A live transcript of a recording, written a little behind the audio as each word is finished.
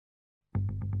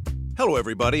Hello,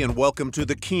 everybody, and welcome to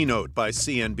The Keynote by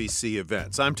CNBC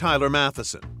Events. I'm Tyler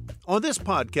Matheson. On this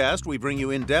podcast, we bring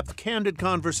you in-depth, candid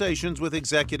conversations with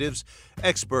executives,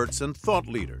 experts, and thought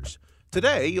leaders.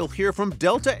 Today, you'll hear from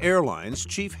Delta Airlines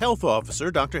Chief Health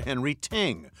Officer Dr. Henry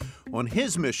Ting on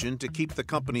his mission to keep the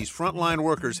company's frontline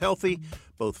workers healthy,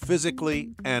 both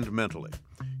physically and mentally.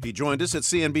 He joined us at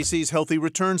CNBC's Healthy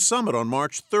Return Summit on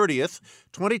March 30th,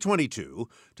 2022,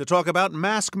 to talk about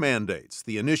mask mandates,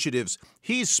 the initiatives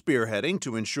he's spearheading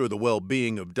to ensure the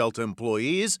well-being of Delta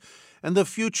employees, and the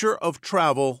future of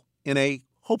travel in a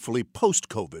hopefully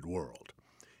post-COVID world.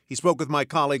 He spoke with my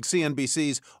colleague,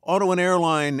 CNBC's auto and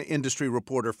airline industry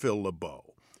reporter Phil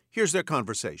LeBeau. Here's their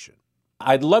conversation.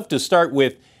 I'd love to start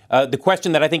with the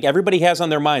question that I think everybody has on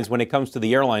their minds when it comes to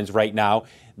the airlines right now.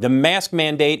 The mask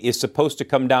mandate is supposed to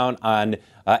come down on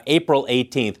April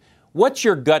 18th. What's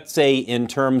your gut say in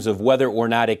terms of whether or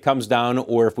not it comes down,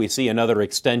 or if we see another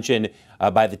extension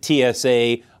by the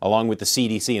TSA along with the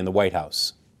CDC and the White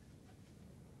House?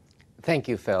 Thank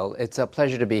you, Phil. It's a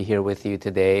pleasure to be here with you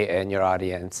today and your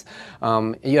audience.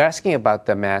 You're asking about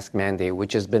the mask mandate,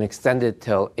 which has been extended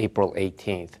till April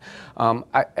 18th.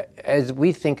 As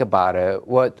we think about it,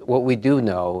 what we do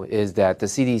know is that the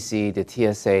CDC,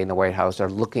 the TSA, and the White House are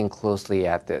looking closely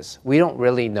at this. We don't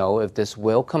really know if this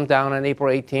will come down on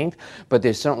April 18th, but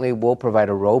they certainly will provide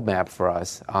a roadmap for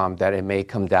us that it may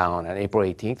come down on April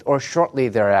 18th or shortly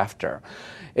thereafter.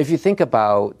 If you think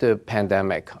about the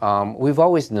pandemic, we've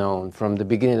always known from the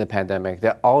beginning of the pandemic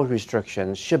that all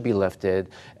restrictions should be lifted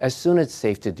as soon as it's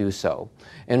safe to do so.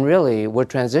 And really, we're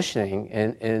transitioning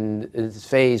in this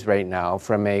phase right now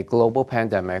from a global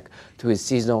pandemic to a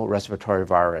seasonal respiratory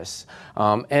virus.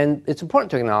 And it's important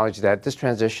to acknowledge that this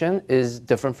transition is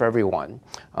different for everyone.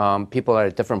 People are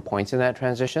at different points in that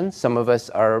transition. Some of us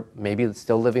are maybe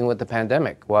still living with the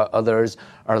pandemic, while others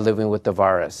are living with the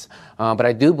virus. But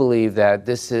I do believe that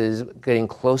this is getting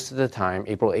close to the time,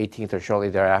 April 18th or shortly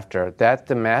thereafter, that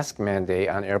the mask mandate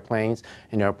on airplanes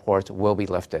and airports will be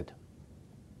lifted.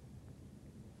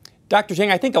 Dr.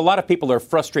 Ting, I think a lot of people are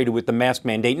frustrated with the mask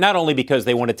mandate, not only because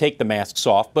they want to take the masks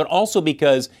off, but also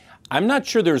because I'm not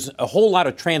sure there's a whole lot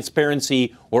of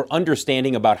transparency or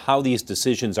understanding about how these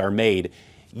decisions are made.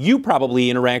 You probably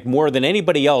interact more than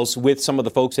anybody else with some of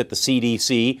the folks at the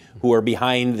CDC who are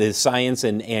behind the science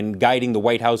and guiding the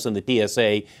White House and the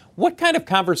TSA. What kind of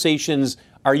conversations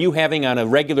are you having on a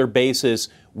regular basis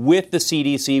with the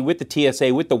CDC, with the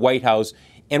TSA, with the White House?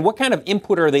 And what kind of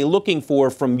input are they looking for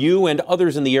from you and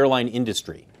others in the airline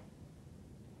industry?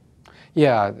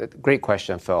 Yeah, great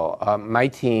question, Phil. My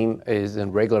team is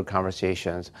in regular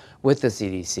conversations with the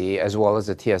CDC, as well as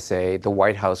the TSA, the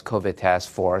White House COVID Task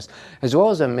Force, as well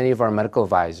as many of our medical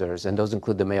advisors, and those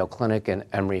include the Mayo Clinic and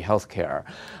Emory Healthcare.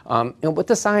 And what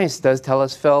the science does tell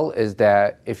us, Phil, is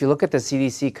that if you look at the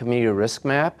CDC community risk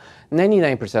map,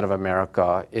 99% of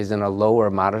America is in a low or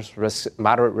moderate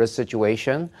risk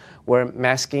situation where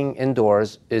masking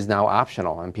indoors is now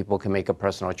optional and people can make a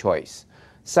personal choice.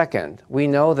 Second, we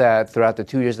know that throughout the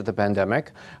 2 years of the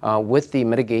pandemic, with the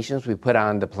mitigations we put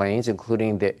on the planes,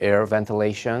 including the air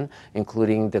ventilation,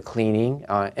 including the cleaning,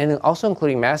 and also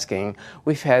including masking,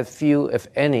 we've had few, if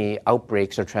any,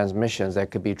 outbreaks or transmissions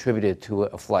that could be attributed to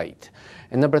a flight.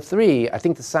 And number three, I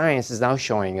think the science is now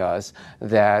showing us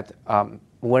that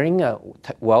wearing a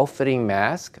well-fitting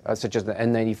mask, such as the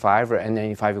N95 or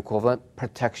N95 equivalent,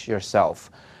 protects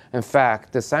yourself. In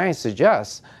fact, the science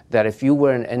suggests that if you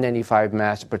wear an N95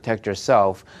 mask to protect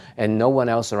yourself and no one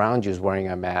else around you is wearing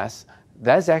a mask,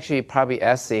 that's actually probably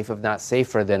as safe, if not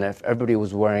safer, than if everybody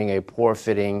was wearing a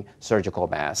poor-fitting surgical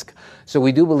mask. So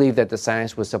we do believe that the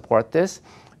science would support this.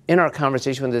 In our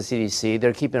conversation with the CDC,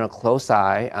 they're keeping a close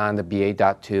eye on the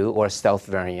BA.2 or stealth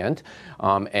variant,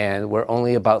 and we're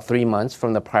only about 3 months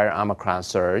from the prior Omicron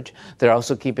surge. They're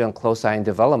also keeping a close eye on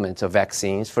development of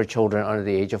vaccines for children under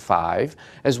the age of 5,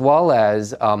 as well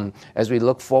as we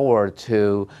look forward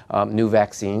to new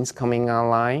vaccines coming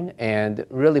online and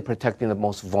really protecting the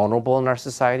most vulnerable in our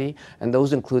society, and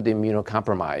those include the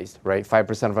immunocompromised, right?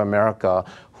 5% of America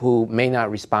who may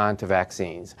not respond to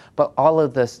vaccines. But all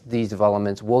of these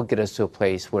developments will get us to a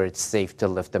place where it's safe to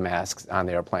lift the masks on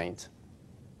the airplanes.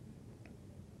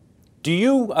 Do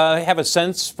you have a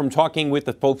sense from talking with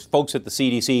the folks at the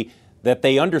CDC that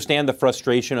they understand the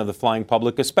frustration of the flying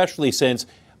public, especially since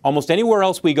almost anywhere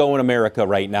else we go in America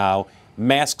right now,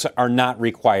 masks are not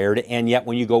required, and yet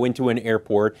when you go into an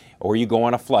airport or you go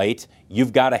on a flight,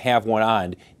 you've got to have one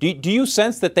on. Do you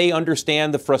sense that they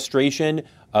understand the frustration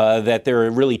that there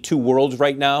are really two worlds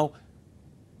right now?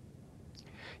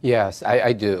 Yes,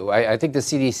 I do. I think the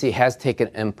CDC has taken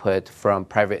input from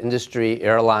private industry,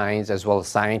 airlines, as well as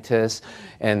scientists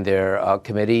and their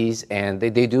committees, and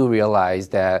they do realize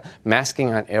that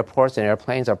masking on airports and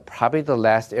airplanes are probably the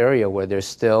last area where there's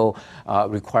still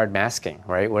required masking,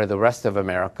 right? Where the rest of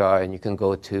America, and you can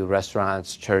go to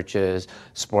restaurants, churches,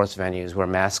 sports venues where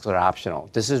masks are optional.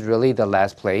 This is really the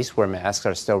last place where masks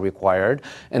are still required,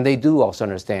 and they do also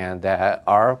understand that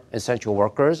our essential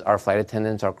workers, our flight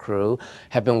attendants, our crew,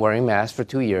 have been wearing masks for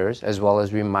 2 years, as well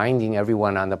as reminding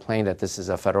everyone on the plane that this is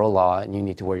a federal law and you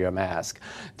need to wear your mask.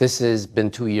 This has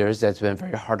been 2 years that's been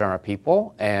very hard on our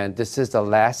people, and this is the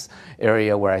last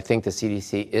area where I think the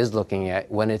CDC is looking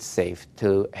at when it's safe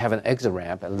to have an exit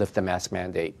ramp and lift the mask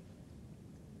mandate.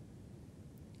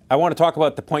 I want to talk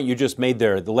about the point you just made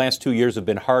there. The last 2 years have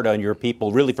been hard on your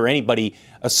people, really for anybody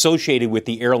associated with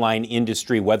the airline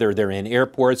industry, whether they're in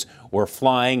airports or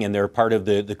flying and they're part of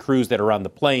the crews that are on the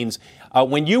planes.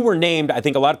 When you were named, I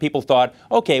think a lot of people thought,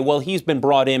 okay, well, he's been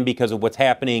brought in because of what's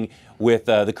happening with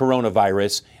the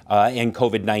coronavirus and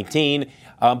COVID-19.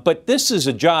 But this is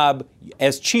a job,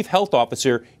 as Chief Health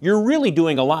Officer, you're really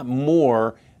doing a lot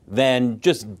more than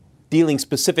just dealing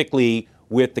specifically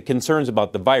with the concerns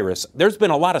about the virus. There's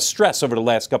been a lot of stress over the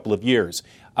last couple of years.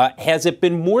 Has it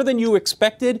been more than you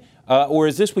expected, or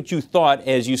is this what you thought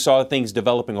as you saw things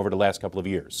developing over the last couple of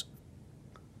years?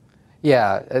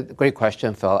 Yeah, great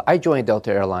question, Phil. I joined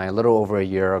Delta Airline a little over a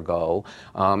year ago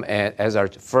as our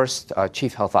first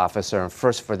Chief Health Officer and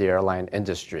first for the airline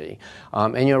industry.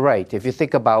 And you're right, if you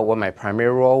think about what my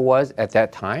primary role was at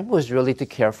that time, was really to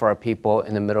care for our people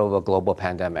in the middle of a global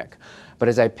pandemic. But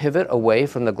as I pivot away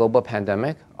from the global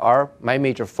pandemic, my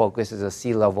major focus as a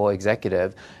C-level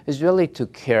executive is really to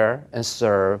care and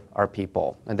serve our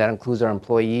people, and that includes our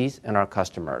employees and our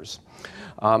customers.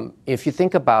 If you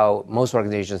think about, most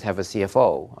organizations have a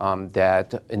CFO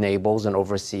that enables and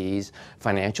oversees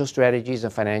financial strategies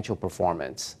and financial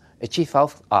performance. A Chief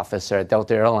Health Officer at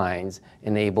Delta Airlines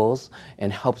enables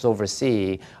and helps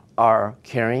oversee our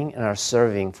caring and our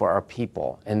serving for our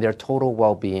people and their total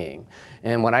well-being.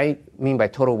 And what I mean by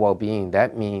total well-being,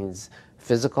 that means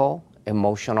physical,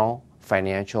 emotional,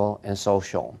 financial, and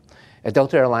social. At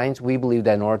Delta Airlines, we believe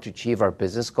that in order to achieve our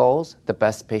business goals, the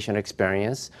best patient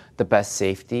experience, the best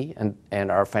safety,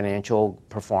 and our financial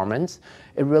performance,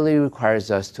 it really requires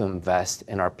us to invest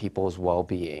in our people's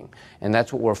well-being. And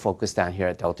that's what we're focused on here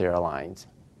at Delta Airlines.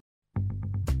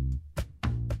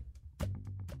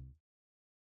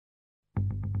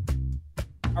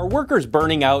 Are workers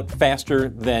burning out faster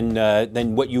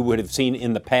than what you would have seen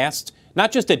in the past?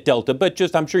 Not just at Delta, but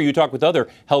just, I'm sure you talk with other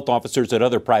health officers at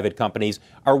other private companies.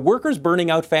 Are workers burning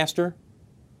out faster?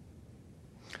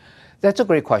 That's a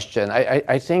great question.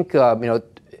 I think,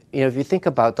 if you think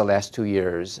about the last 2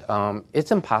 years,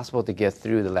 it's impossible to get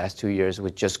through the last 2 years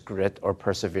with just grit or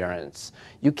perseverance.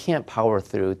 You can't power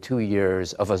through 2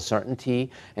 years of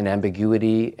uncertainty and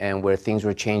ambiguity and where things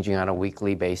were changing on a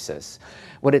weekly basis.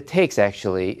 What it takes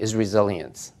actually is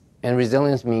resilience. And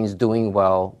resilience means doing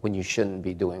well when you shouldn't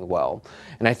be doing well.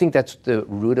 And I think that's the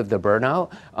root of the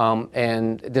burnout.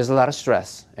 And there's a lot of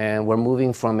stress. And we're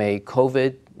moving from a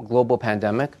COVID global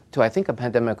pandemic to, I think, a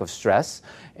pandemic of stress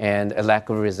and a lack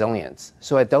of resilience.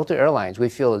 So at Delta Airlines, we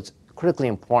feel it's critically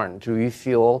important to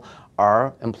refuel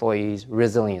our employees'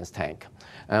 resilience tank.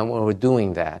 And we're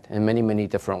doing that in many, many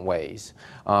different ways.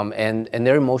 And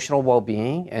their emotional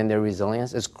well-being and their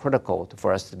resilience is critical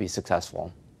for us to be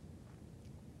successful.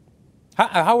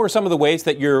 How are some of the ways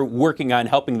that you're working on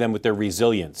helping them with their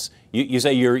resilience? You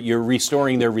say you're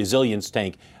restoring their resilience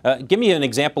tank. Give me an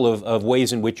example of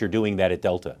ways in which you're doing that at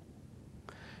Delta.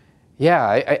 Yeah,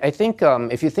 I think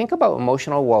if you think about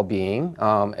emotional well-being,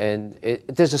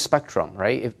 there's a spectrum,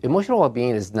 right? Emotional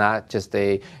well-being is not just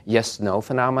a yes-no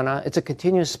phenomena. It's a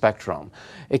continuous spectrum.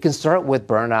 It can start with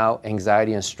burnout,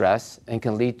 anxiety, and stress, and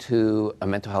can lead to a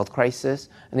mental health crisis,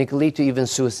 and it can lead to even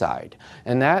suicide.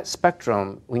 And that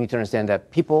spectrum, we need to understand that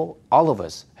people, all of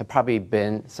us, have probably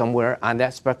been somewhere on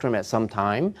that spectrum at some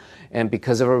time, and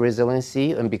because of our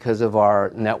resiliency and because of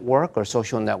our network or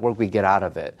social network, we get out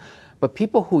of it. But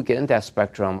people who get in that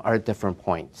spectrum are at different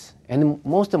points. And the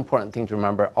most important thing to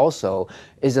remember also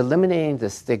is eliminating the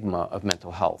stigma of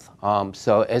mental health.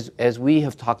 So as we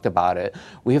have talked about it,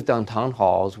 we have done town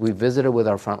halls, we've visited with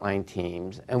our frontline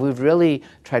teams, and we've really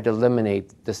tried to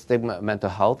eliminate the stigma of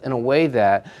mental health in a way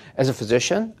that, as a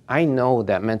physician, I know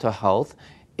that mental health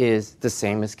is the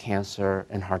same as cancer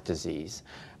and heart disease.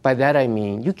 By that I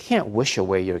mean, you can't wish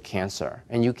away your cancer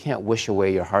and you can't wish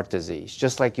away your heart disease,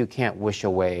 just like you can't wish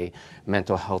away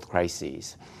mental health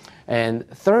crises. And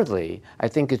thirdly, I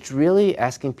think it's really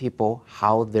asking people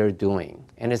how they're doing.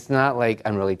 And it's not like,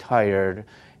 I'm really tired,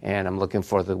 and I'm looking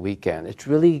for the weekend. It's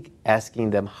really asking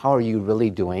them, how are you really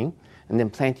doing? And then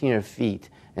planting your feet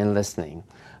and listening.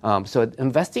 So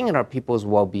investing in our people's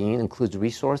well-being includes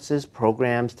resources,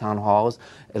 programs, town halls,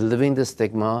 living the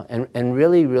stigma, and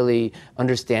really, really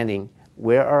understanding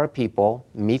where are our people,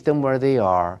 meet them where they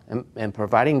are, and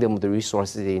providing them with the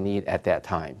resources they need at that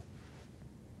time.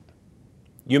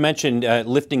 You mentioned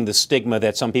lifting the stigma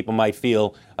that some people might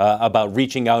feel about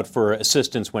reaching out for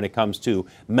assistance when it comes to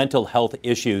mental health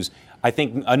issues. I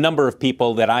think a number of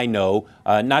people that I know,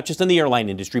 not just in the airline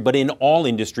industry, but in all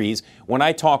industries, when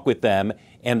I talk with them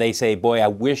and they say, boy, I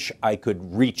wish I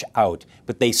could reach out,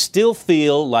 but they still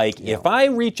feel like if I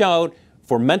reach out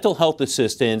for mental health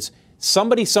assistance,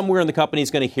 somebody somewhere in the company is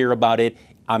going to hear about it.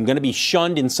 I'm going to be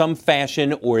shunned in some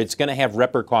fashion, or it's going to have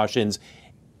repercussions.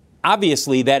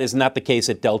 Obviously, that is not the case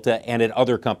at Delta and at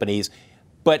other companies.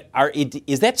 But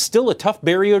is that still a tough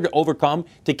barrier to overcome,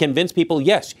 to convince people,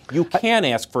 yes, you can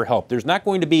ask for help? There's not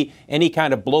going to be any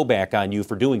kind of blowback on you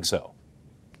for doing so.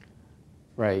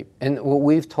 Right. And what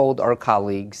we've told our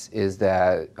colleagues is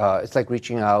that it's like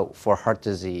reaching out for heart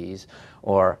disease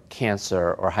or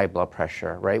cancer or high blood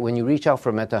pressure, right? When you reach out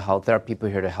for mental health, there are people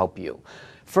here to help you.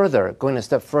 Further, going a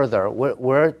step further,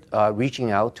 we're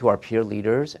reaching out to our peer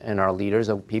leaders and our leaders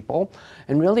of people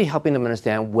and really helping them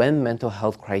understand when mental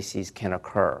health crises can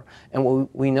occur. And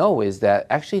what we know is that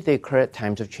actually they occur at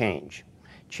times of change.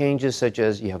 Changes such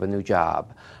as you have a new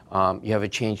job, you have a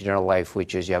change in your life,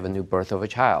 which is you have a new birth of a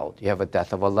child, you have a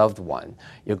death of a loved one,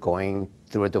 you're going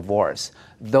through a divorce.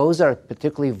 Those are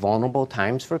particularly vulnerable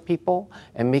times for people,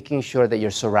 and making sure that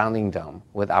you're surrounding them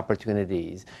with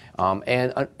opportunities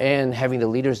and having the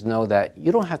leaders know that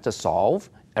you don't have to solve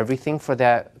everything for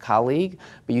that colleague,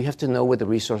 but you have to know where the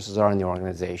resources are in the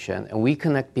organization. And we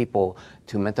connect people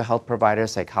to mental health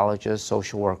providers, psychologists,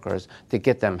 social workers to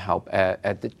get them help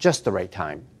at just the right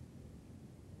time.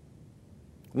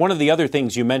 One of the other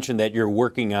things you mentioned that you're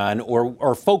working on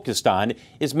or focused on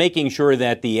is making sure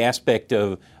that the aspect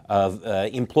of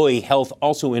employee health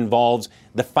also involves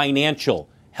the financial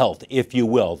health, if you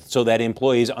will, so that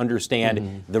employees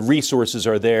understand the resources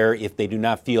are there if they do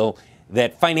not feel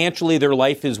that financially their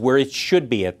life is where it should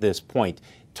be at this point.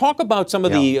 Talk about some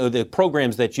of the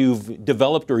programs that you've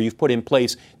developed or you've put in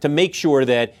place to make sure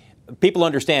that people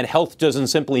understand health doesn't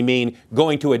simply mean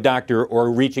going to a doctor or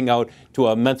reaching out to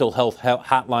a mental health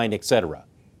hotline, et cetera.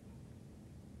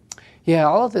 Yeah,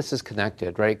 all of this is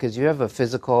connected, right? Because you have a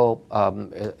physical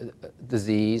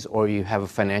disease or you have a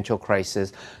financial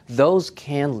crisis. Those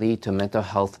can lead to mental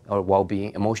health or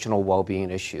well-being, emotional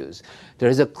well-being issues. There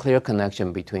is a clear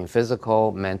connection between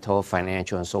physical, mental,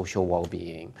 financial, and social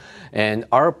well-being. And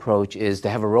our approach is to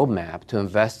have a roadmap to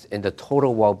invest in the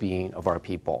total well-being of our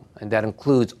people. And that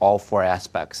includes all four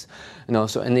aspects.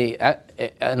 So in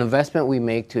an investment we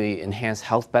make to enhance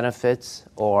health benefits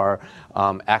or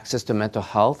access to mental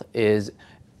health is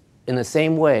in the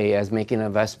same way as making an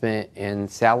investment in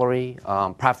salary,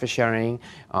 profit sharing,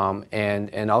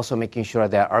 and also making sure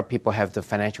that our people have the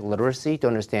financial literacy to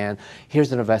understand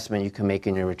here's an investment you can make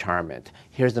in your retirement.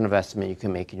 Here's an investment you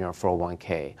can make in your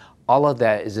 401k. All of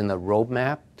that is in the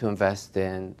roadmap to invest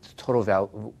in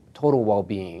total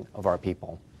well-being of our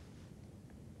people.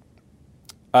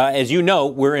 As you know,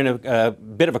 we're in a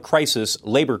bit of a crisis,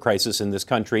 labor crisis in this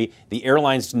country. The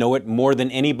airlines know it more than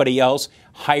anybody else,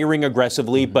 hiring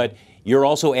aggressively, but you're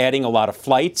also adding a lot of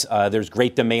flights. There's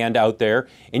great demand out there.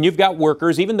 And you've got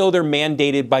workers, even though they're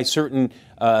mandated by certain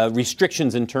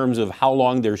restrictions in terms of how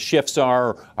long their shifts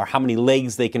are or how many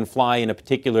legs they can fly in a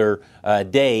particular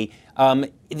day,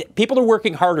 people are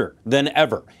working harder than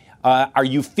ever. Are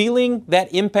you feeling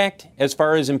that impact as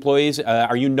far as employees?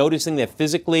 Are you noticing that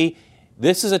physically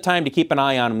this is a time to keep an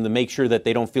eye on them to make sure that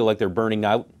they don't feel like they're burning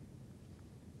out?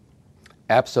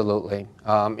 Absolutely.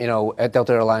 At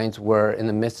Delta Airlines, we're in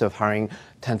the midst of hiring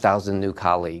 10,000 new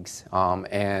colleagues.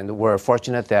 And we're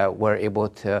fortunate that we're able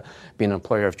to be an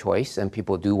employer of choice, and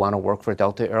people do want to work for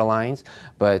Delta Airlines.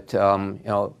 But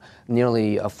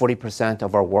nearly 40%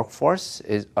 of our workforce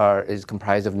is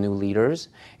comprised of new leaders,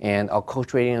 and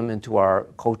acculturating them into our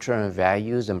culture and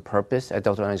values and purpose at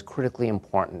Delta Airlines is critically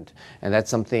important. And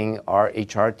that's something our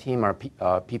HR team,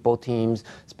 our people teams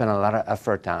spend a lot of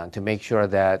effort on to make sure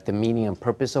that the meaning and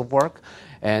purpose of work,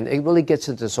 and it really gets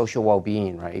into social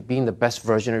well-being, right? Being the best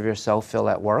version of yourself feel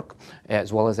at work,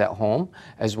 as well as at home,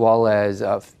 as well as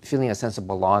feeling a sense of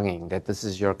belonging, that this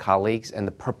is your colleagues and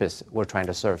the purpose we're trying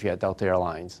to serve here at Delta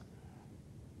Airlines.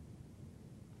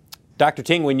 Dr.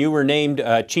 Ting, when you were named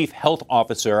Chief Health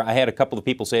Officer, I had a couple of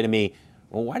people say to me,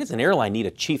 well, why does an airline need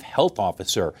a Chief Health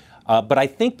Officer? But I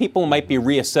think people might be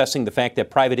reassessing the fact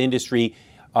that private industry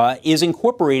is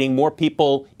incorporating more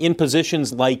people in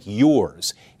positions like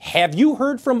yours. Have you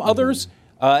heard from others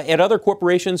at other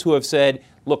corporations who have said,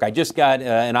 look, I just got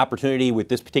an opportunity with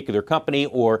this particular company,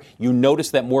 or you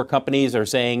notice that more companies are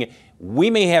saying,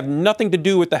 we may have nothing to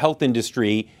do with the health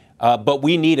industry, but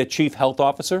we need a chief health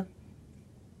officer?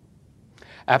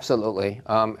 Absolutely.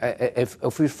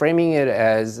 If we're framing it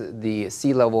as the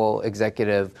C-level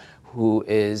executive who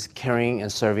is caring and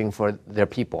serving for their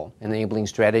people, enabling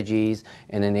strategies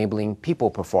and enabling people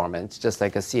performance, just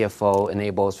like a CFO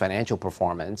enables financial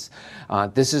performance.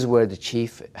 This is where the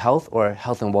chief health or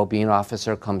health and well-being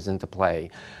officer comes into play.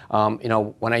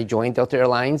 When I joined Delta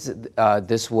Airlines,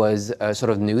 this was sort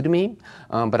of new to me,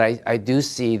 but I do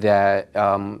see that,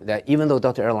 that even though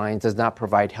Delta Airlines does not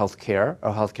provide health care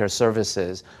or healthcare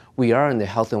services, we are in the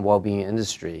health and well-being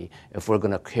industry if we're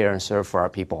going to care and serve for our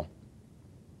people.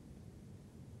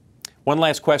 One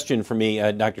last question for me,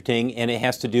 Dr. Ting, and it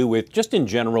has to do with just in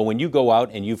general, when you go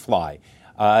out and you fly,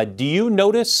 do you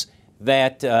notice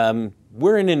that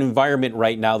we're in an environment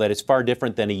right now that is far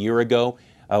different than a year ago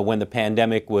when the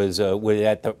pandemic was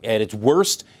at its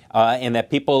worst, and that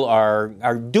people are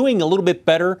doing a little bit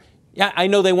better? Yeah, I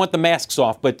know they want the masks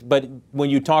off, but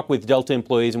when you talk with Delta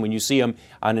employees and when you see them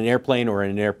on an airplane or in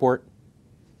an airport?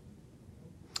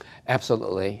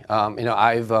 Absolutely.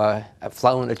 I've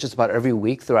flown just about every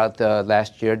week throughout the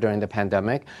last year during the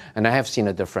pandemic, and I have seen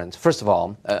a difference. First of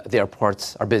all, the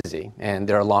airports are busy and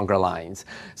there are longer lines.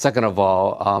 Second of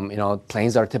all,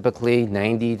 planes are typically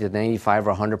 90 to 95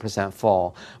 or 100%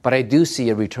 full. But I do see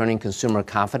a returning consumer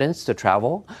confidence to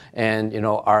travel, and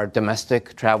our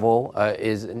domestic travel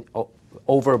is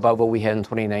over above what we had in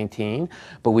 2019,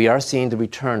 but we are seeing the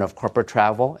return of corporate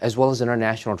travel as well as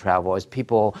international travel as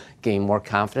people gain more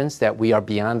confidence that we are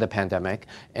beyond the pandemic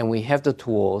and we have the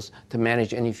tools to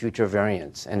manage any future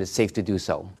variants, and it's safe to do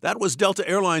so. That was Delta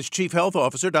Airlines Chief Health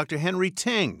Officer Dr. Henry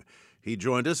Ting. He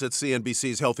joined us at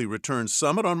CNBC's Healthy Returns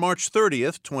Summit on March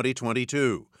 30th,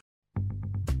 2022.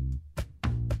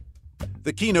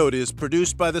 The Keynote is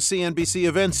produced by the CNBC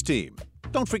Events team.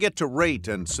 Don't forget to rate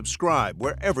and subscribe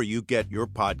wherever you get your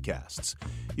podcasts.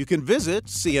 You can visit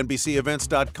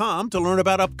cnbcevents.com to learn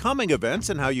about upcoming events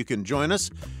and how you can join us,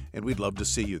 and we'd love to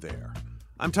see you there.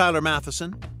 I'm Tyler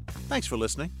Matheson. Thanks for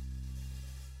listening.